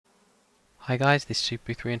Hi guys, this is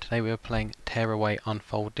Super3 and today we are playing Tearaway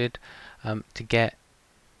Unfolded. To get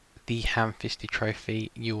the ham-fisted trophy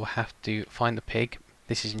you will have to find the pig.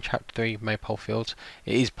 This is in chapter 3, Maypole Fields.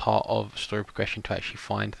 It is part of story progression to actually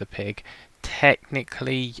find the pig.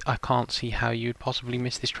 Technically I can't see how you would possibly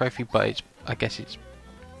miss this trophy, but I guess it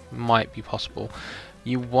might be possible.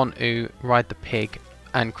 You want to ride the pig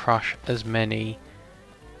and crush as many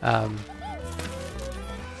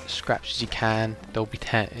scraps as you can. There'll be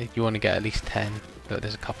 10, you want to get at least 10, but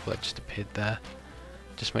there's a couple that just appeared there.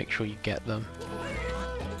 Just make sure you get them.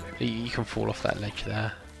 You can fall off that ledge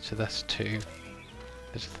there, so that's 2.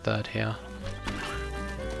 There's a third here.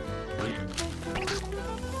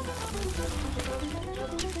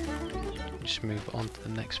 Just move on to the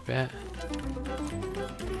next bit.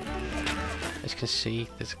 As you can see,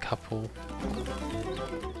 there's a couple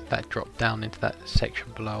that drop down into that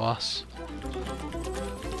section below us.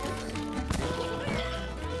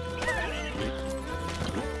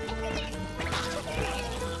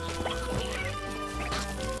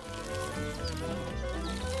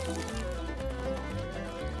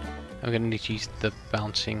 I'm going to need to use the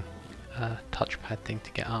bouncing touchpad thing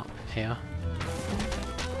to get up here.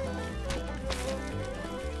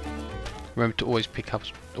 Remember to always pick up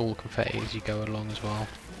all the confetti as you go along as well,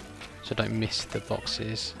 so don't miss the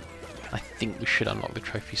boxes. I think we should unlock the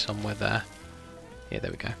trophy somewhere there. Yeah,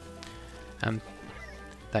 there we go. And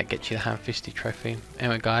that gets you the ham-fisted trophy.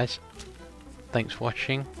 Anyway guys, thanks for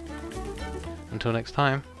watching. Until next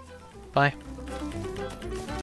time, bye.